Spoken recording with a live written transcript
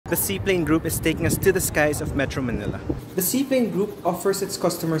the Seaplane Group is taking us to the skies of Metro Manila. The Seaplane Group offers its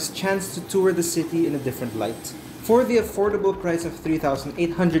customers chance to tour the city in a different light. For the affordable price of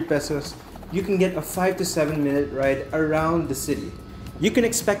 3,800 pesos, you can get a 5 to 7 minute ride around the city. You can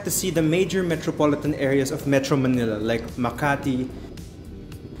expect to see the major metropolitan areas of Metro Manila like Makati,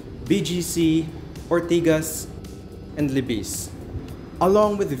 BGC, Ortigas, and Libis,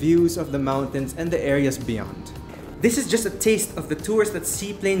 along with views of the mountains and the areas beyond. This is just a taste of the tours that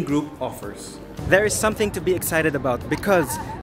Seaplane Group offers. There is something to be excited about because